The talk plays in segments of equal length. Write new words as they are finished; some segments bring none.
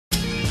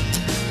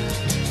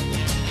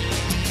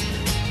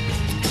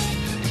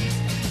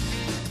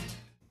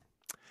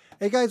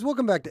Hey guys,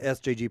 welcome back to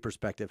SJG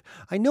Perspective.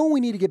 I know we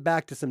need to get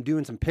back to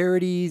doing some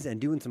parodies and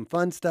doing some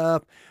fun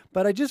stuff,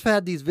 but I just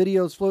had these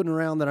videos floating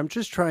around that I'm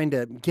just trying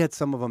to get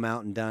some of them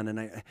out and done,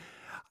 and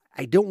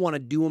I don't want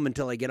to do them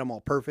until I get them all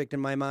perfect in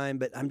my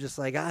mind, but I'm just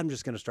like, I'm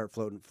just going to start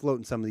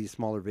floating some of these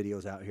smaller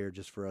videos out here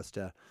just for us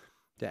to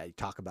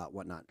talk about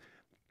whatnot.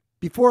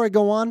 Before I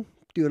go on,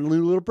 doing a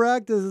little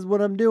practice is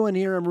what I'm doing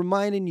here. I'm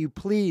reminding you,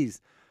 please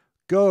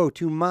go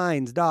to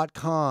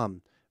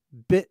minds.com,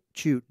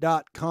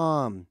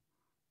 bitchute.com,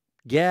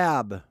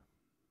 Gab,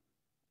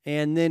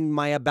 and then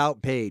my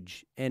about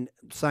page, and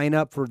sign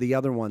up for the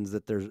other ones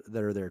that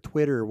are there,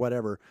 Twitter or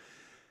whatever,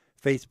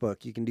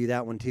 Facebook. You can do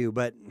that one too,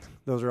 but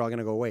those are all going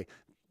to go away.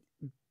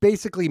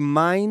 Basically,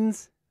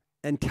 Minds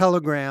and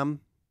Telegram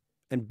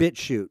and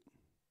BitChute.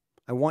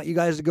 I want you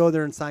guys to go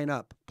there and sign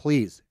up.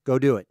 Please go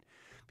do it,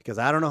 because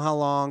I don't know how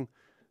long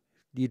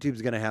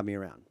YouTube's going to have me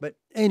around. But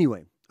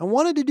anyway, I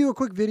wanted to do a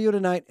quick video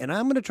tonight, and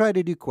I'm going to try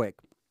to do quick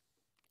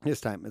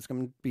this time. It's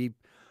going to be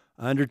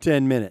under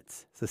 10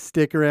 minutes, so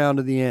stick around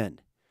to the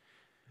end.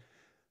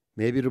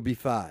 Maybe it'll be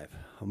 5.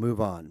 I'll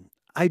move on.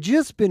 I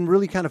just been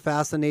really kind of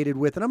fascinated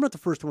with, and I'm not the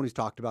first one who's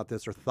talked about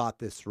this or thought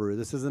this through.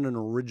 This isn't an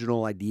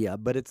original idea,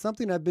 but it's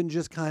something I've been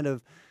just kind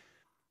of,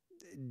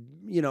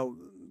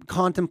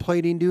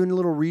 contemplating, doing a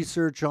little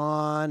research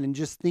on, and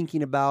just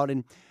thinking about.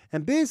 And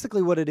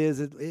basically what it is,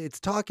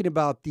 it's talking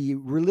about the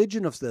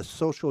religion of the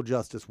social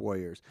justice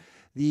warriors,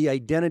 the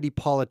identity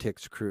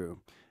politics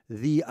crew,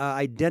 the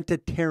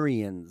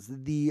identitarians,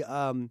 the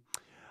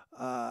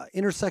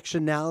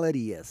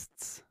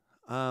intersectionalityists.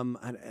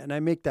 And I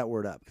make that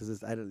word up because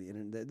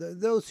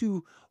those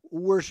who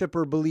worship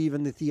or believe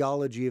in the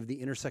theology of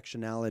the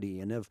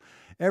intersectionality and of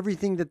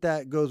everything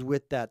that goes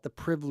with that, the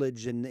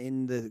privilege and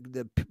in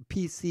the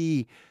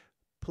PC,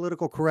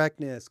 political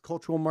correctness,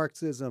 cultural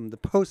Marxism, the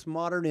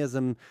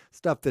postmodernism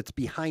stuff that's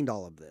behind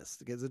all of this,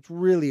 because it's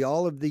really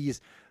all of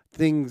these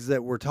things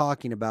that we're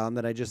talking about and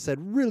that I just said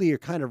really are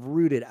kind of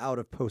rooted out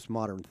of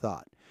postmodern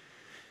thought.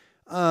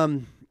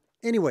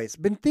 Anyways,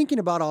 been thinking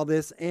about all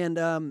this and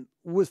found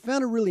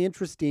it really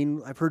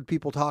interesting. I've heard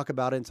people talk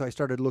about it, and so I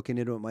started looking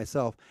into it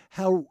myself,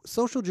 how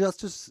social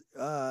justice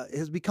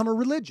has become a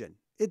religion.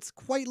 It's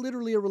quite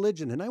literally a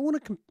religion. And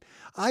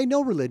I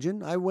know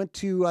religion. I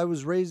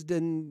was raised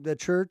in the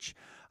church.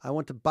 I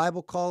went to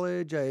Bible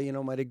college.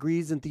 My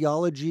degree's in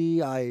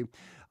theology. I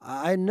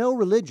know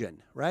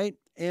religion, right?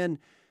 And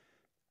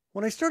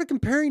when I started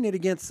comparing it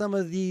against some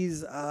of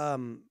these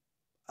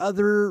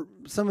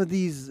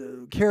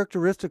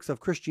characteristics of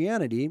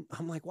Christianity,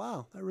 I'm like,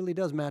 wow, that really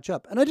does match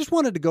up. And I just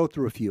wanted to go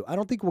through a few. I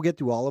don't think we'll get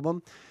through all of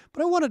them,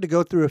 but I wanted to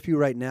go through a few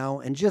right now,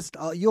 and just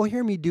you'll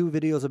hear me do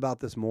videos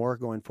about this more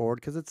going forward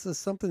because it's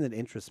something that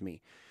interests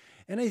me.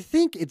 And I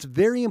think it's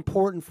very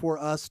important for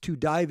us to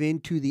dive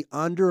into the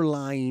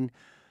underlying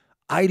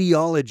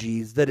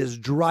ideologies that is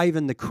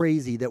driving the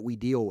crazy that we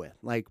deal with.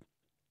 Like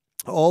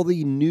all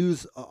the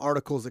news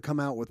articles that come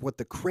out with what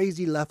the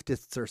crazy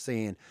leftists are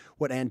saying,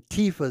 what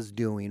Antifa's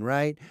doing,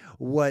 right?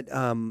 What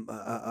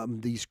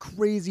these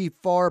crazy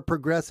far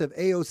progressive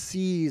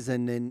AOCs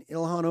and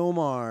Ilhan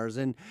Omar's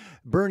and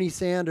Bernie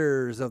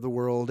Sanders of the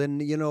world,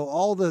 and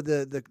all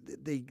the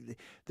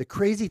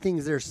crazy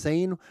things they're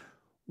saying.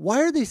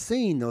 Why are they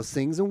saying those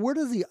things, and where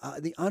does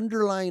the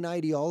underlying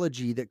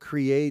ideology that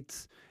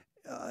creates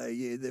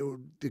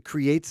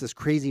this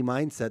crazy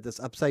mindset,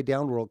 this upside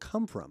down world,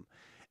 come from?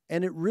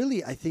 And it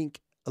really, I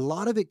think a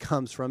lot of it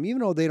comes from,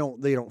 even though they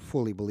don't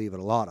fully believe it,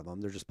 a lot of them,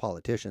 they're just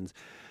politicians,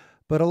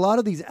 but a lot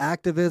of these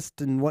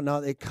activists and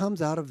whatnot, it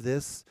comes out of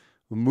this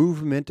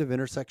movement of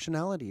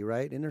intersectionality,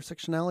 right?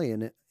 Intersectionality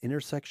and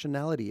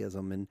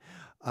intersectionalityism, and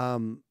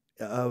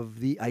of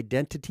the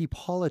identity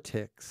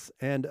politics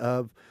and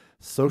of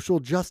social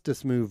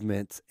justice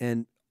movements,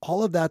 and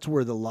all of that's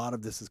where a lot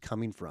of this is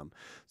coming from.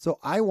 So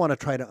I want to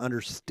try to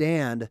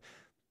understand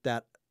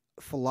that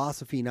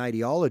philosophy and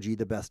ideology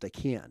the best I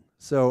can.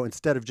 So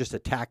instead of just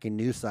attacking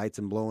news sites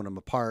and blowing them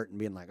apart and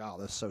being like, oh,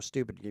 this is so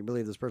stupid, can you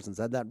believe this person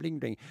said that? Bling,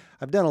 bling.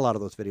 I've done a lot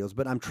of those videos,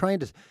 but I'm trying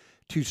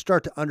to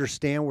start to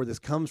understand where this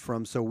comes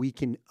from so we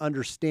can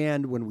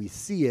understand when we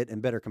see it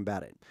and better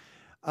combat it.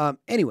 One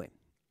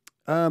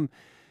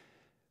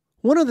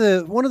of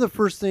the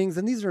first things,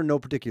 and these are in no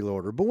particular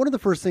order, but one of the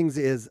first things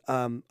is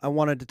I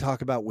wanted to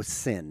talk about was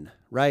sin,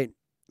 right?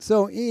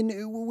 So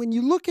when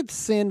you look at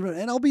sin,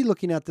 and I'll be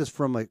looking at this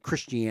from a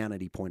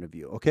Christianity point of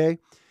view, okay?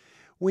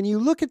 When you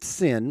look at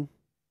sin,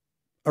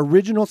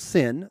 original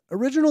sin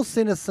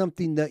is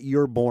something that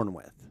you're born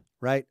with,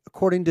 right?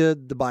 According to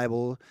the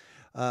Bible,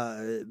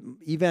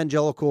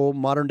 evangelical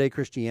modern day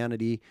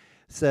Christianity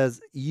says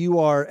you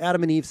are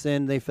Adam and Eve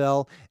sinned, they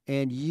fell,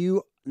 and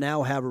you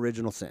now have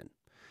original sin.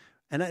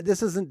 And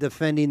this isn't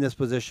defending this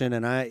position,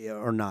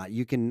 or not.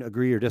 You can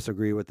agree or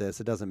disagree with this.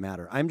 It doesn't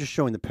matter. I'm just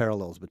showing the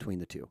parallels between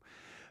the two.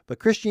 But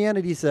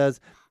Christianity says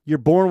you're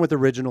born with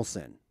original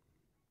sin.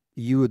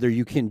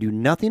 You can do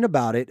nothing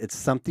about it. It's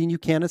something you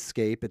can't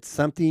escape. It's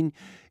something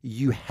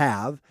you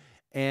have,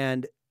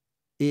 and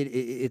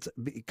it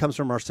comes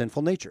from our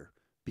sinful nature.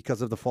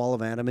 because of the fall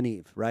of Adam and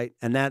Eve, right?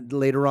 And that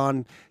later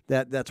on,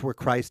 that's where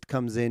Christ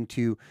comes in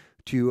to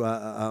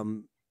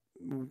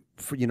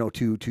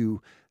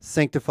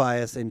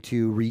sanctify us and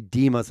to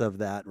redeem us of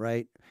that,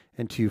 right?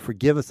 And to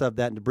forgive us of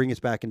that and to bring us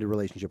back into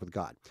relationship with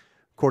God,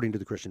 according to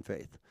the Christian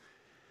faith.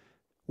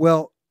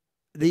 Well,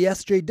 the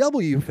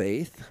SJW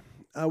faith,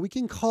 we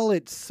can call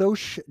it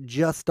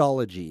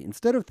Sociustology.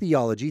 Instead of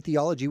theology,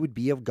 theology would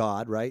be of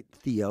God, right?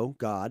 Theo,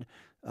 God,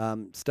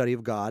 study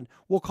of God.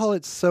 We'll call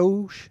it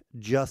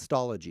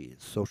Sociustology,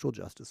 social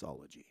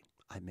justiceology.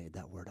 I made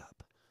that word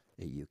up.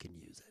 You can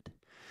use it.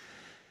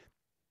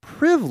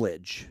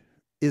 Privilege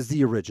is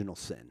the original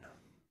sin.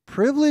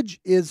 Privilege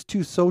is to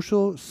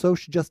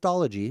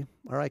sociustology,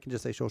 or I can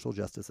just say social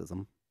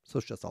justicism,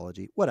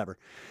 sociustology, whatever.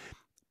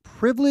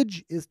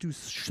 Privilege is to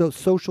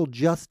social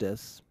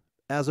justice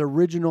as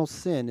original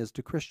sin is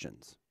to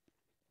Christians.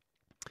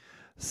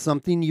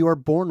 Something you are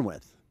born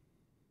with.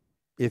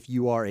 If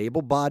you are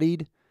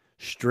able-bodied,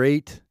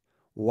 straight,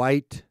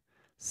 white,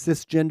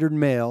 cisgendered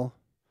male,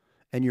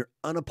 and you're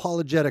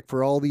unapologetic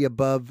for all the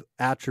above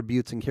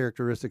attributes and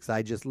characteristics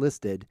I just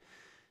listed,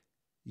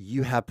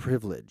 you have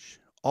privilege.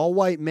 All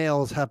white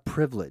males have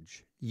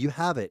privilege. You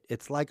have it.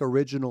 It's like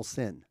original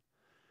sin.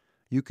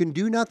 You can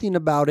do nothing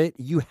about it.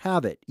 You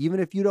have it. Even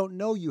if you don't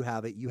know you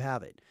have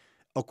it,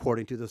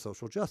 according to the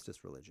social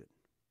justice religion.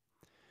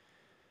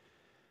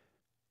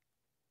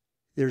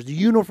 There's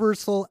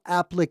universal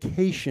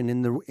application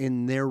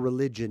in their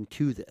religion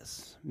to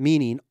this,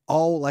 meaning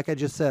like I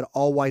just said,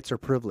 all whites are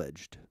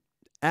privileged.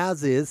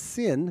 As is,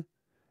 sin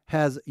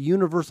has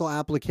universal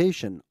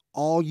application.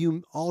 All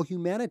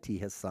humanity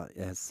has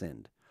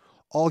sinned.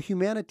 All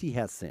humanity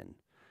has sinned.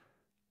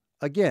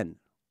 Again,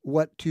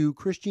 what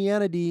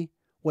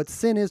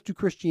sin is to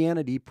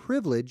Christianity,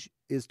 privilege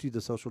is to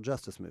the social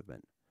justice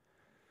movement.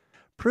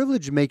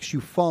 Privilege makes you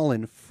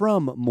fallen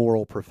from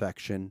moral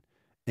perfection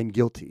and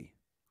guilty.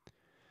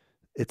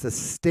 It's a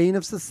stain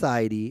of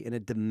society, and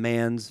it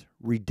demands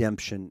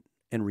redemption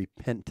and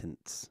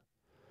repentance.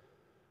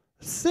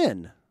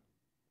 Sin,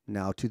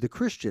 now to the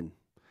Christian,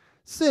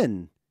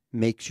 sin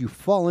makes you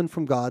fallen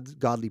from God's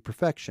godly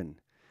perfection.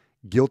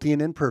 Guilty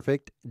and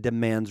imperfect,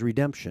 demands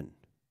redemption.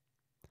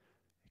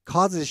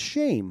 Causes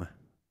shame.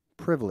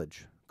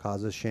 Privilege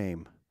causes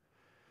shame.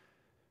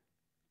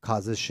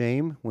 Causes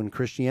shame when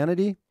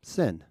Christianity,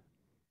 sin.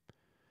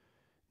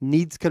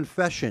 Needs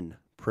confession.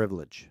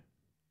 Privilege.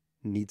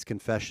 Needs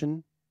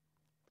confession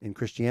in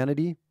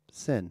Christianity,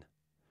 sin.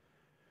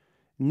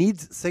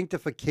 Needs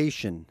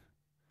sanctification.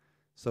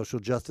 Social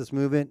justice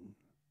movement,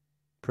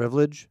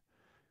 privilege.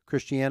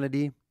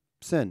 Christianity,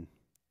 sin.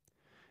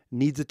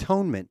 Needs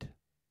atonement.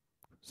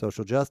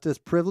 Social justice,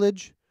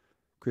 privilege.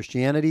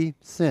 Christianity,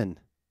 sin.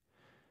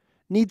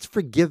 Needs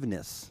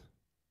forgiveness.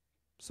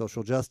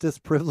 Social justice,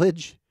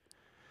 privilege.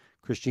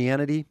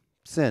 Christianity,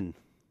 sin.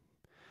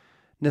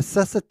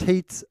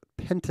 Necessitates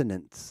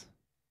penitence.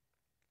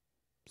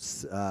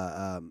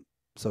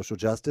 Social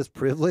justice,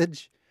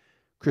 privilege.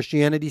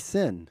 Christianity,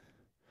 sin.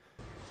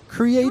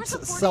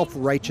 Creates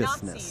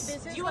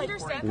self-righteousness. You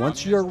understand?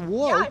 Once you're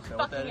woke,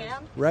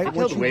 right?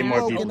 Once you're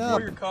woken up,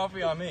 pour your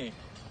coffee on me.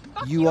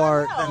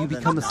 you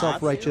become a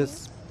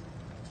self-righteous.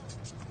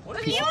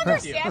 Do you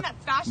understand that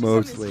fascism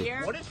Mostly. is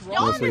here? What is Y'all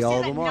wrong? Mostly all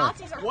of them are.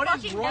 Nazis are What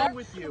is fucking wrong there.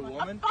 with you, A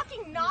woman?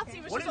 fucking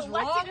Nazi was What just is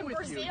elected wrong in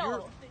with you?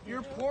 Brazil.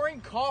 You're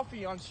pouring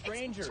coffee on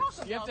strangers.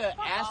 You have to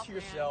ask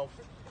yourself,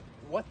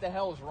 what the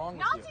hell is wrong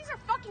with you? Nazis are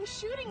fucking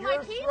shooting my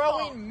You're people.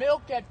 throwing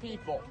milk at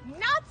people.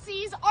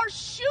 Nazis are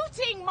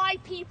shooting my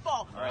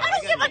people. right, I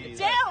don't I give a gotta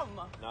damn.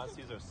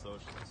 Nazis are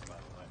socialists, by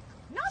the way.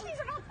 Nazis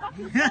are not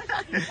fucking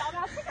socialists, you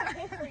dumbass. Look at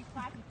history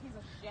class, you piece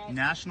of shit.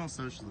 National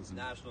socialism.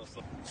 National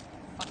socialism.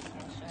 Fucking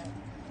shit.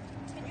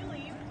 Can you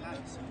leave?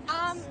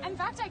 In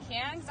fact, I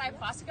can, because I have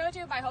class to go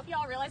to, but I hope you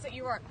all realize that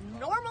you are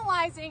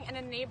normalizing and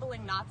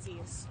enabling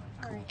Nazis.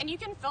 Alright. And you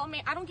can film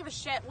me. I don't give a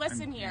shit.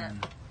 Listen here.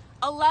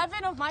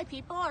 11 of my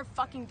people are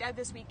fucking dead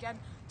this weekend.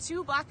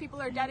 2 black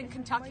people are dead in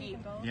Kentucky.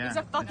 Yeah, These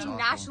are fucking it's awful.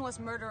 nationalist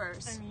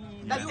murderers.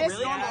 Yeah. That this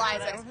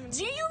normalizes.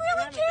 Do you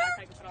really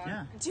care?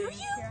 Yeah. Do you?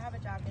 Here, have a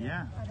jacket.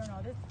 Yeah. I don't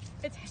know.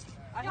 It's.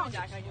 I have a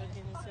jacket. I can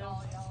give this too.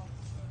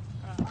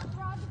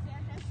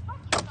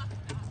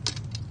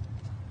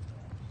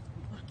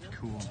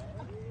 Cool.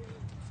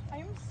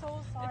 I'm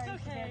so sorry.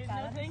 It's okay. To get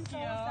that. No, I'm thank so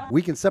you. sorry.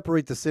 We can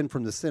separate the sin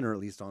from the sinner, at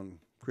least on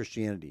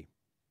Christianity,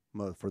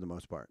 for the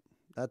most part.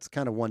 That's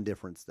kind of one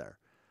difference there.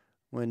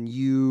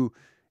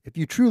 If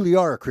you truly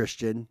are a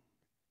Christian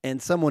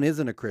and someone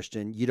isn't a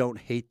Christian, you don't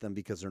hate them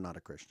because they're not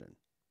a Christian.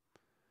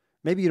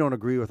 Maybe you don't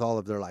agree with all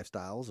of their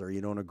lifestyles, or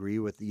you don't agree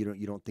with,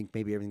 you don't think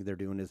maybe everything they're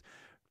doing is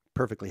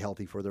perfectly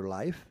healthy for their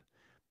life,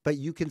 but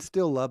you can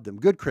still love them.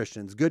 Good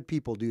Christians, good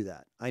people do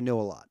that. I know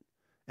a lot,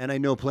 and I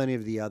know plenty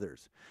of the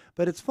others.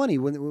 But it's funny,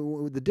 when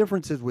the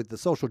difference is with the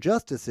social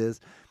justice is,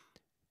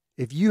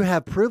 if you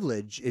have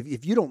privilege,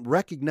 if you don't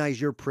recognize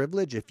your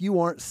privilege, if you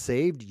aren't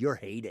saved, you're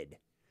hated.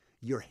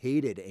 You're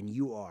hated, and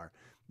you are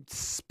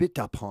spit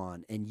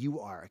upon, and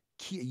you are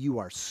you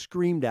are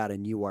screamed at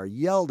and you are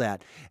yelled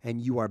at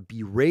and you are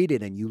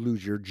berated and you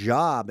lose your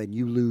job and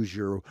you lose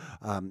your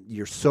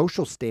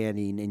social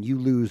standing and you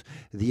lose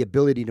the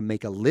ability to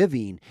make a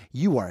living.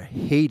 You are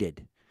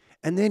hated.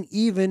 And then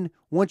even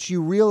once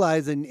you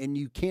realize and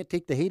you can't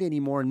take the hate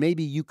anymore and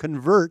maybe you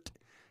convert,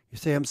 you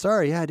say, I'm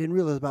sorry, yeah, I didn't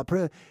realize about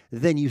prayer.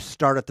 Then you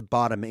start at the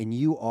bottom and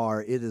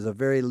it is a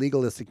very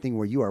legalistic thing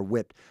where you are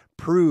whipped.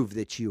 Prove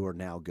that you are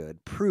now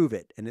good. Prove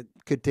it. And it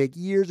could take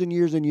years and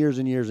years and years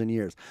and years and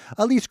years.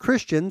 At least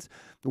Christians,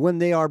 when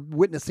they are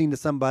witnessing to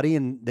somebody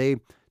and they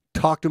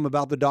talk to them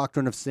about the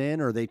doctrine of sin,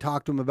 or they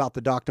talk to them about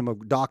the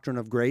doctrine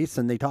of grace,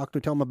 and they tell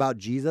them about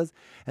Jesus,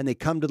 and they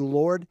come to the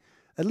Lord,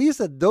 at least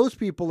that those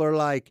people are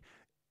like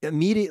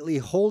immediately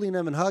holding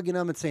them and hugging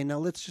them and saying, now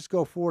let's just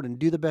go forward and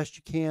do the best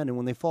you can. And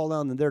when they fall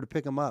down, they're there to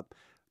pick them up.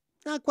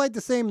 Not quite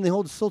the same in the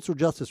whole social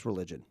justice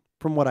religion,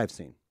 from what I've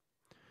seen.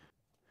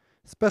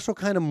 Special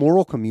kind of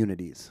moral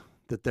communities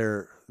that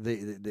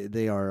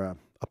they are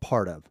a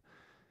part of.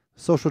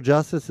 Social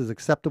justice is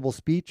acceptable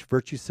speech,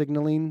 virtue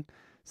signaling,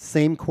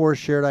 same core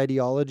shared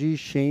ideology,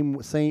 same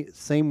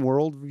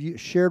worldview,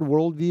 shared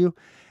worldview,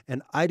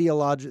 and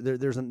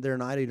they're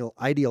an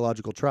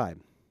ideological tribe.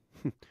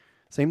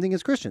 Same thing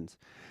as Christians.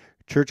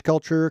 Church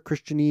culture,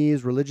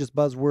 Christianese, religious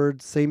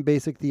buzzwords, same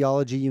basic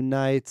theology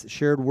unites,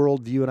 shared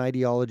worldview and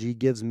ideology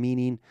gives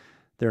meaning.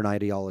 They're an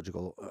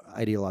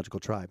ideological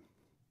tribe.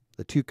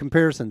 The two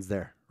comparisons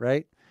there,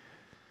 right?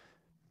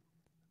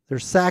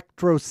 There's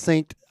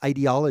sacrosanct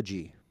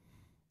ideology.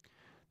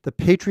 The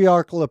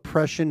patriarchal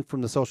oppression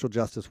from the social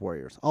justice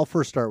warriors. I'll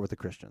first start with the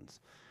Christians.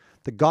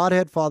 The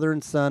Godhead, Father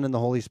and Son, and the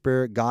Holy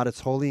Spirit. God is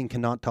holy and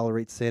cannot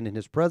tolerate sin in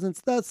his presence.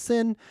 Thus,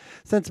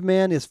 since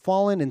man is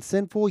fallen and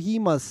sinful, he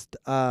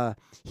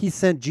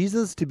sent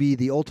Jesus to be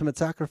the ultimate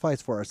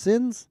sacrifice for our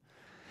sins.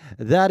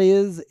 That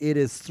is, it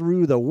is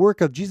through the work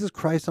of Jesus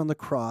Christ on the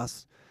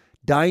cross,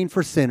 dying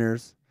for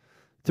sinners,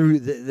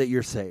 that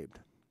you're saved.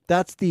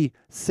 That's the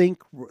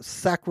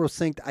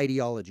sacrosanct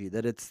ideology,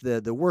 that it's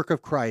the work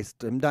of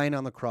Christ, him dying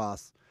on the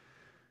cross.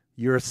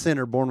 You're a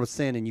sinner born with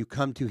sin, and you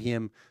come to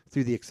him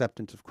through the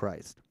acceptance of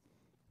Christ.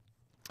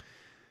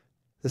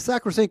 The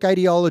sacrosanct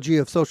ideology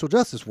of social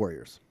justice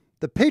warriors.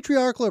 The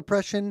patriarchal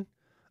oppression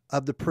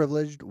of the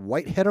privileged,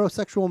 white,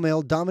 heterosexual,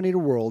 male-dominated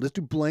world is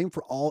to blame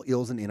for all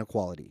ills and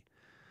inequality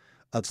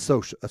of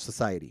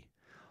society.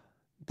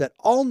 That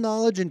all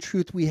knowledge and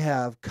truth we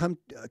have come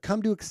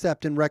to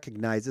accept and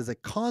recognize is a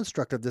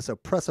construct of this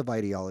oppressive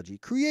ideology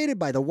created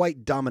by the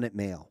white dominant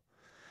male.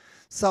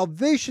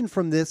 Salvation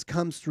from this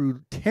comes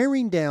through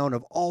tearing down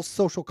of all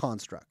social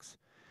constructs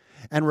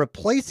and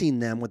replacing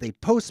them with a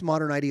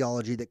postmodern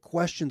ideology that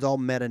questions all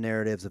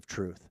meta-narratives of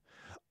truth.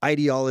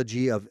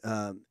 Ideology of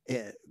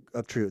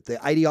truth,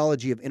 the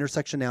ideology of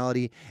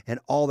intersectionality and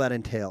all that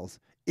entails.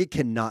 It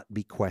cannot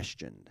be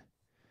questioned.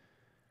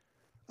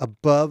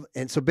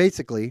 And so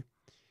basically,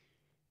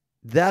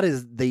 that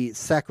is the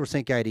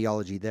sacrosanct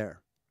ideology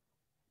there.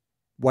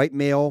 White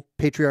male,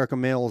 patriarchal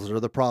males are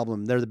the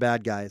problem. They're the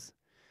bad guys.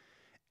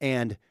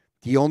 And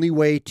the only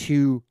way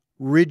to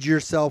rid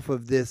yourself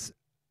of this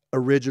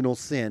original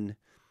sin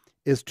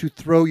is to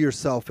throw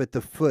yourself at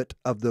the foot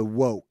of the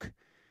woke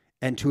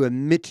and to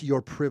admit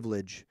your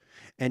privilege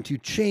and to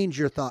change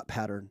your thought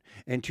pattern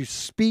and to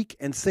speak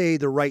and say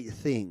the right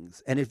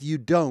things. And if you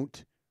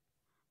don't,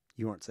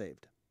 you aren't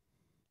saved.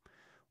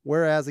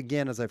 Whereas,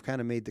 again, as I've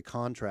kind of made the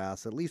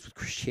contrast, at least with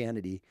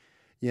Christianity,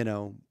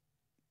 with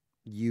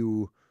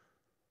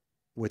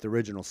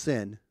original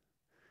sin,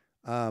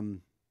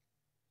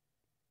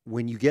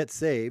 when you get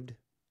saved,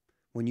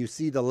 when you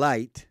see the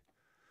light,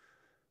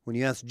 when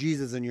you ask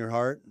Jesus in your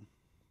heart,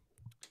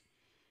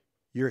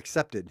 you're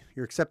accepted.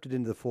 You're accepted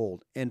into the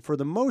fold. And for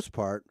the most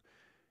part,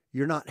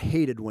 you're not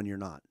hated when you're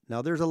not.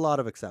 Now, there's a lot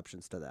of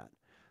exceptions to that.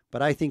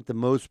 But I think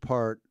most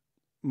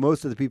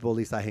of the people, at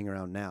least I hang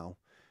around now,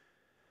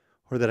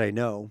 or that I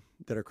know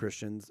that are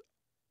Christians,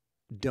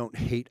 don't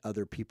hate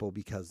other people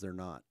because they're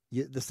not.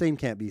 The same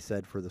can't be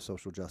said for the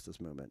social justice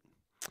movement.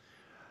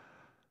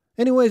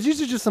 Anyways, these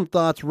are just some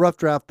thoughts, rough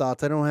draft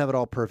thoughts. I don't have it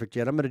all perfect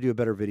yet. I'm going to do a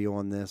better video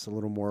on this, a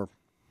little more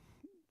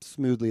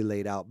smoothly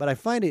laid out. But I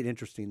find it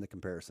interesting, the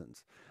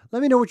comparisons.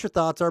 Let me know what your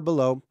thoughts are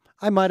below.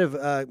 I might have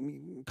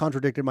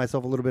contradicted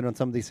myself a little bit on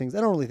some of these things.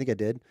 I don't really think I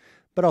did,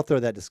 but I'll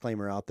throw that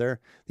disclaimer out there.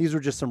 These were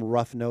just some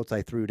rough notes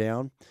I threw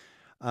down.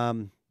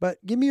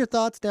 But give me your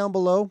thoughts down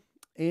below.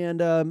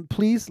 And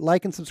please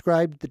like and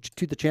subscribe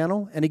to the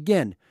channel. And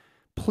again,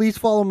 please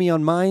follow me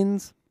on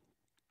Minds,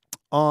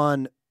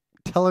 on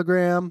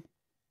Telegram,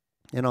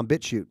 and on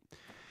BitChute.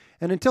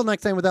 And until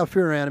next time, without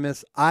fear or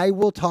animus, I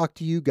will talk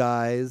to you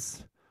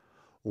guys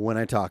when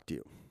I talk to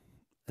you.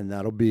 And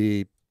that'll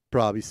be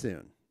probably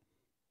soon.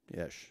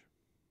 Ish.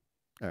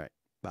 All right.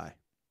 Bye.